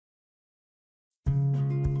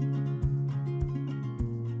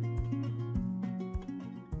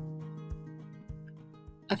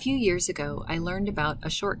A few years ago, I learned about a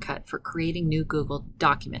shortcut for creating new Google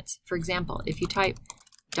documents. For example, if you type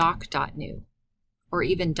doc.new or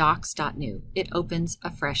even docs.new, it opens a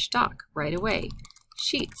fresh doc right away.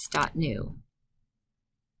 Sheets.new.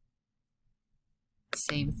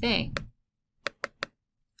 Same thing.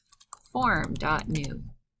 Form.new.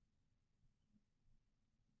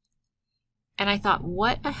 And I thought,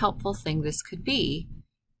 what a helpful thing this could be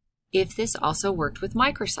if this also worked with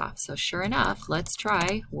Microsoft. So sure enough, let's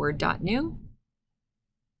try Word.new.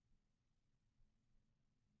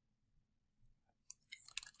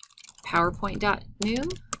 PowerPoint.new.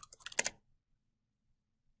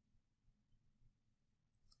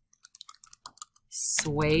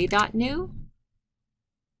 Sway.new.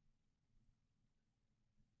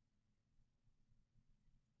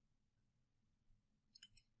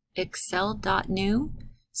 Excel.new.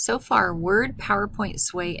 So far, Word, PowerPoint,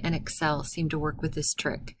 Sway, and Excel seem to work with this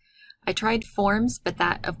trick. I tried Forms, but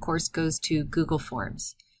that, of course, goes to Google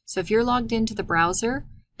Forms. So if you're logged into the browser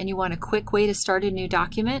and you want a quick way to start a new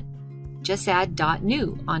document, just add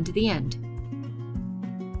 .new onto the end.